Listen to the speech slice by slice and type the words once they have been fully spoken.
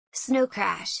Snow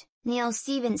Crash, Neil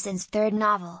Stephenson's third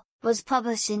novel, was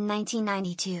published in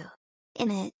 1992.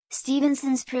 In it,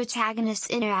 Stevenson's protagonists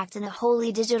interact in a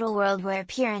wholly digital world where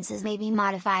appearances may be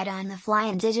modified on the fly,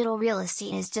 and digital real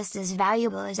estate is just as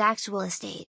valuable as actual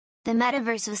estate. The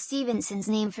Metaverse was Stevenson's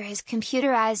name for his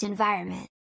computerized environment.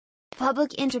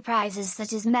 Public enterprises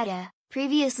such as Meta,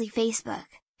 previously Facebook,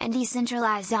 and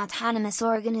decentralized autonomous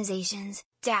organizations,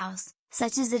 DAOs,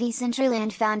 such as the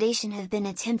Decentraland Foundation, have been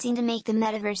attempting to make the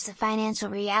Metaverse a financial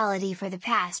reality for the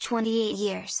past 28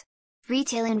 years.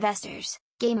 Retail investors,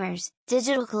 gamers,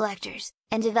 digital collectors,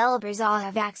 and developers all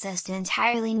have access to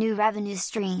entirely new revenue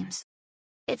streams.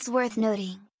 It's worth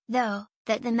noting, though,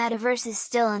 that the Metaverse is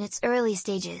still in its early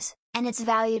stages, and its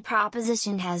value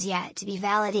proposition has yet to be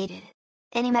validated.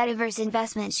 Any Metaverse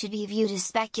investment should be viewed as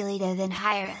speculative and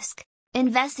high risk.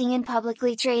 Investing in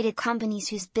publicly traded companies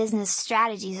whose business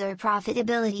strategies or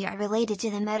profitability are related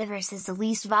to the Metaverse is the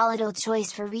least volatile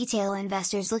choice for retail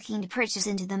investors looking to purchase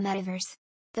into the Metaverse.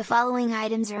 The following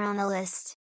items are on the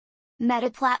list. Meta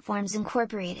Platforms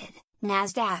Incorporated,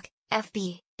 NASDAQ,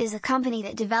 FB, is a company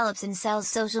that develops and sells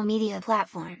social media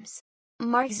platforms.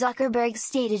 Mark Zuckerberg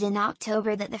stated in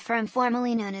October that the firm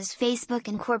formerly known as Facebook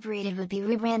Incorporated would be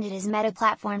rebranded as Meta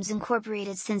Platforms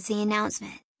Incorporated. Since the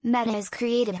announcement, Meta has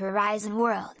created Horizon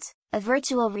Worlds, a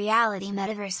virtual reality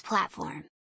metaverse platform.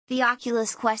 The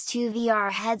Oculus Quest 2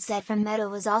 VR headset from Meta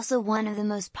was also one of the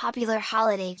most popular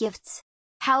holiday gifts.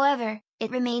 However, it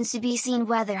remains to be seen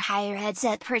whether higher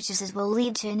headset purchases will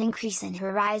lead to an increase in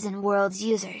Horizon Worlds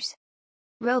users.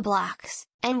 Roblox,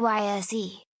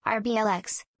 NYSE,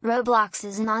 RBLX. Roblox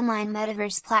is an online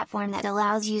metaverse platform that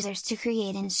allows users to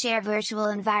create and share virtual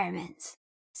environments.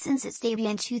 Since its debut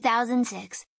in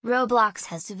 2006, Roblox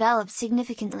has developed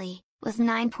significantly, with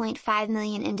 9.5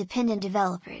 million independent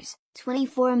developers,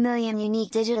 24 million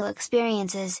unique digital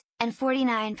experiences, and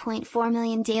 49.4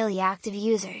 million daily active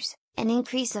users, an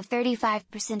increase of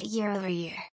 35%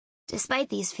 year-over-year. Despite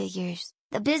these figures,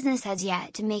 the business has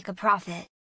yet to make a profit.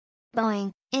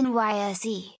 Boeing,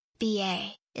 NYSE,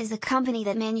 BA, is a company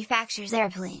that manufactures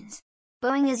airplanes.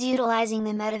 Boeing is utilizing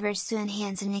the Metaverse to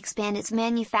enhance and expand its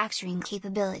manufacturing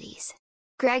capabilities.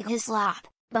 Greg Hislop,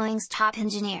 Boeing's top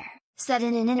engineer, said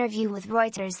in an interview with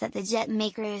Reuters that the jet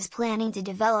maker is planning to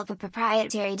develop a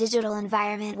proprietary digital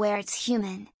environment where its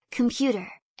human, computer,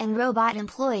 and robot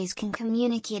employees can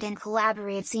communicate and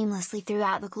collaborate seamlessly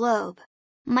throughout the globe.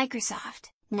 Microsoft,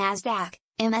 NASDAQ,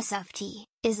 MSFT,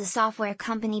 is a software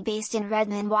company based in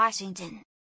Redmond, Washington.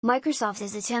 Microsoft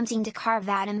is attempting to carve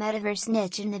out a metaverse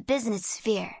niche in the business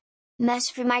sphere.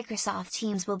 Mesh for Microsoft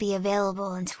Teams will be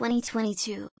available in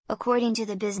 2022, according to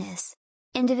the business.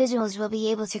 Individuals will be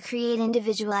able to create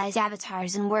individualized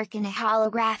avatars and work in a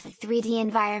holographic 3D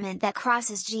environment that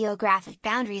crosses geographic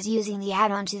boundaries using the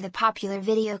add-on to the popular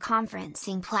video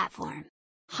conferencing platform.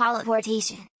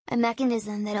 Holoportation, a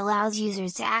mechanism that allows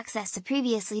users to access the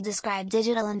previously described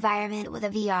digital environment with a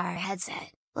VR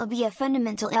headset, will be a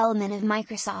fundamental element of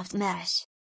Microsoft Mesh.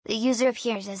 The user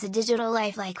appears as a digital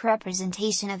lifelike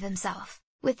representation of himself,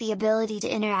 with the ability to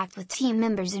interact with team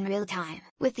members in real time.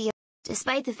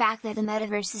 Despite the fact that the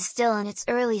Metaverse is still in its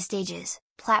early stages,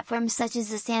 platforms such as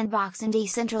the Sandbox and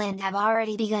Decentraland have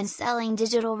already begun selling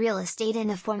digital real estate in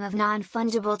the form of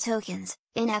non-fungible tokens,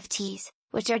 NFTs,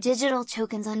 which are digital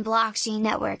tokens on blockchain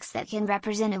networks that can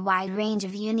represent a wide range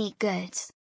of unique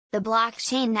goods. The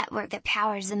blockchain network that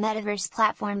powers the Metaverse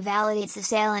platform validates the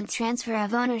sale and transfer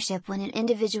of ownership when an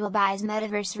individual buys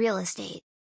Metaverse real estate.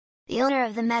 The owner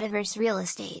of the Metaverse real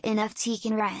estate NFT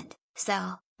can rent,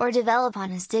 sell, or develop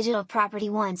on his digital property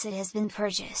once it has been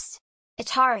purchased.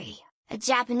 Atari, a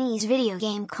Japanese video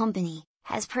game company,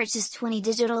 has purchased 20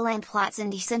 digital land plots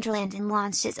in Decentraland and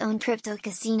launched its own crypto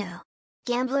casino.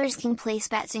 Gamblers can place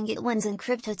bets and get wins in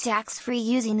crypto tax-free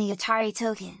using the Atari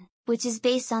token, which is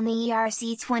based on the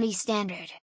ERC-20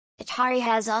 standard. Atari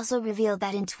has also revealed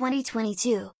that in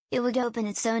 2022, it would open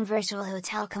its own virtual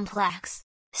hotel complex.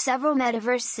 Several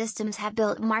Metaverse systems have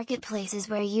built marketplaces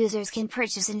where users can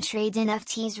purchase and trade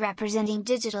NFTs representing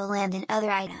digital land and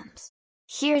other items.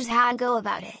 Here's how I go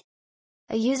about it.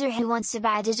 A user who wants to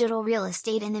buy digital real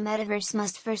estate in the Metaverse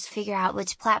must first figure out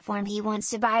which platform he wants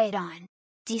to buy it on.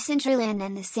 Decentraland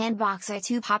and the Sandbox are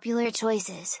two popular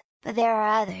choices, but there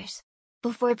are others.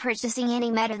 Before purchasing any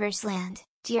Metaverse land,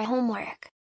 do your homework.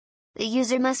 The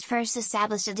user must first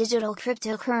establish a digital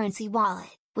cryptocurrency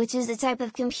wallet, which is a type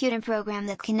of computer program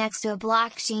that connects to a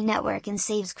blockchain network and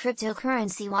saves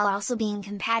cryptocurrency while also being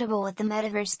compatible with the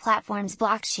Metaverse platform's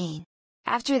blockchain.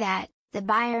 After that, the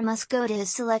buyer must go to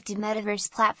his selected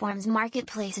Metaverse platform's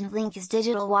marketplace and link his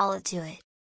digital wallet to it.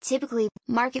 Typically,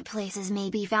 marketplaces may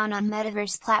be found on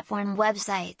Metaverse platform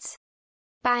websites.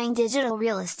 Buying digital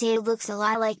real estate looks a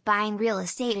lot like buying real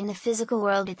estate in the physical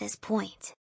world at this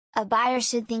point. A buyer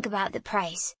should think about the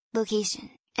price,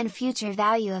 location, and future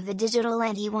value of the digital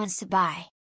land he wants to buy.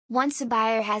 Once a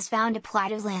buyer has found a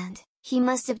plot of land, he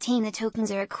must obtain the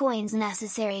tokens or coins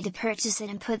necessary to purchase it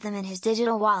and put them in his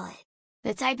digital wallet.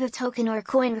 The type of token or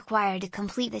coin required to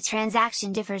complete the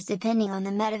transaction differs depending on the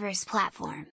Metaverse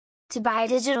platform. To buy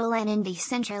digital land in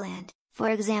Decentraland, for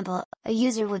example, a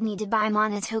user would need to buy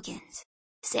Mana tokens.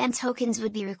 Sand tokens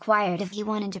would be required if he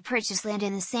wanted to purchase land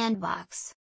in the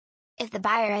sandbox. If the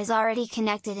buyer has already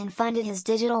connected and funded his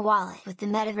digital wallet with the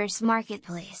Metaverse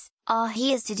marketplace, all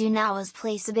he has to do now is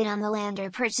place a bid on the land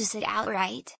or purchase it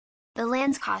outright. The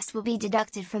land's cost will be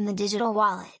deducted from the digital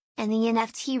wallet, and the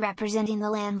NFT representing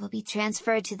the land will be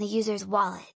transferred to the user's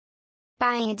wallet.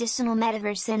 Buying additional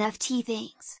Metaverse NFT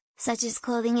things, such as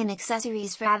clothing and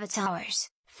accessories for avatars,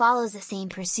 follows the same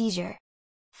procedure.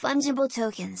 Fungible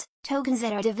tokens, tokens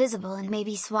that are divisible and may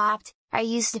be swapped, are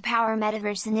used to power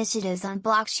Metaverse initiatives on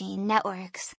blockchain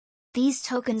networks. These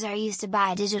tokens are used to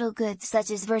buy digital goods such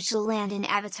as virtual land and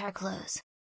avatar clothes.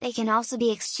 They can also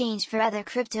be exchanged for other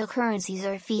cryptocurrencies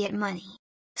or fiat money.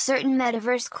 Certain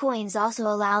Metaverse coins also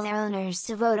allow their owners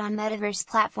to vote on Metaverse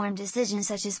platform decisions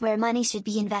such as where money should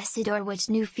be invested or which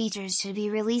new features should be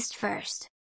released first.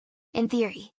 In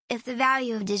theory, if the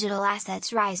value of digital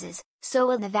assets rises, so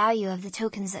will the value of the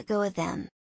tokens that go with them.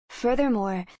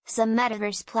 Furthermore, some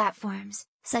Metaverse platforms,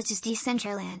 such as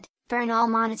Decentraland, burn all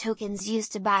Mana tokens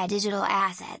used to buy digital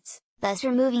assets, thus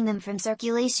removing them from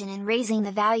circulation and raising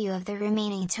the value of the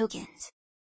remaining tokens.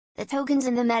 The tokens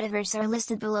in the Metaverse are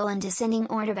listed below in descending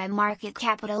order by market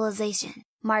capitalization,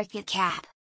 market cap.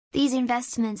 These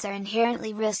investments are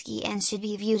inherently risky and should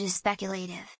be viewed as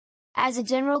speculative. As a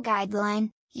general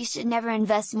guideline, you should never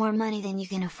invest more money than you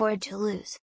can afford to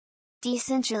lose.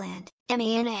 Decentraland,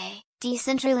 MANA.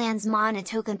 Decentraland's Mana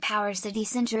token powers the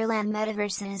Decentraland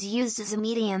Metaverse and is used as a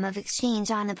medium of exchange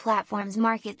on the platform's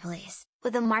marketplace,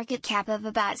 with a market cap of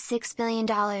about $6 billion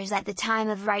at the time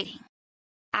of writing.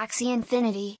 Axie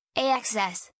Infinity,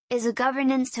 AXS, is a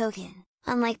governance token,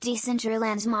 unlike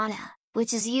Decentraland's Mana,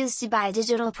 which is used to buy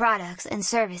digital products and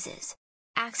services.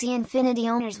 Axie Infinity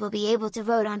owners will be able to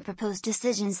vote on proposed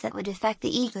decisions that would affect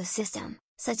the ecosystem,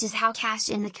 such as how cash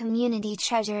in the community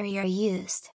treasury are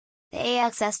used. The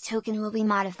AXS token will be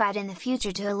modified in the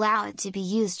future to allow it to be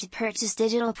used to purchase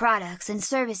digital products and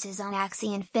services on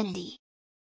Axie Infinity.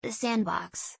 The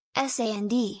Sandbox,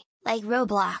 SAND, like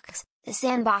Roblox, the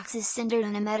Sandbox is centered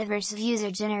on a metaverse of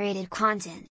user-generated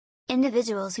content.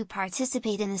 Individuals who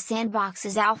participate in the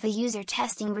Sandbox's alpha user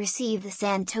testing receive the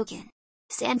SAND token.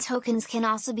 SAND tokens can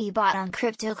also be bought on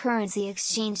cryptocurrency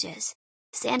exchanges.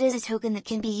 SAND is a token that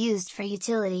can be used for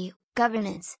utility,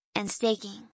 governance, and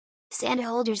staking. SAND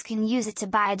holders can use it to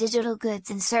buy digital goods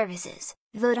and services,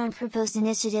 vote on proposed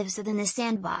initiatives within the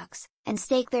sandbox, and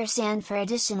stake their SAND for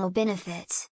additional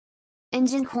benefits.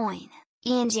 Engine Coin,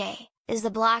 ENJ, is the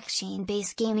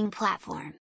blockchain-based gaming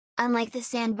platform. Unlike the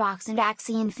Sandbox and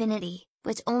Axie Infinity,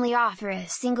 which only offer a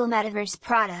single metaverse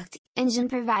product, Engine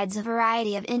provides a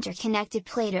variety of interconnected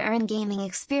play-to-earn gaming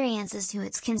experiences to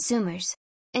its consumers.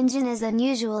 Engine is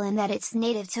unusual in that its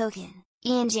native token,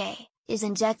 ENJ, is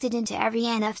injected into every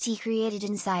NFT created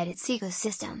inside its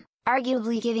ecosystem,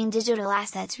 arguably giving digital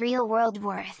assets real-world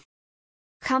worth.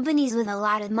 Companies with a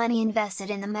lot of money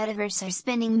invested in the metaverse are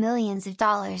spending millions of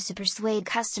dollars to persuade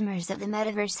customers that the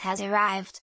metaverse has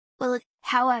arrived. Will it,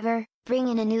 however, bring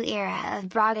in a new era of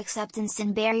broad acceptance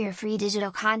and barrier-free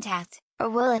digital contact, or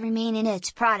will it remain a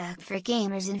niche product for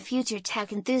gamers and future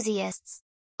tech enthusiasts?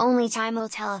 Only time will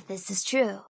tell if this is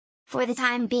true. For the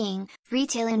time being,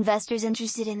 retail investors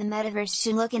interested in the metaverse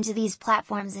should look into these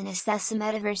platforms and assess the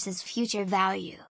metaverse's future value.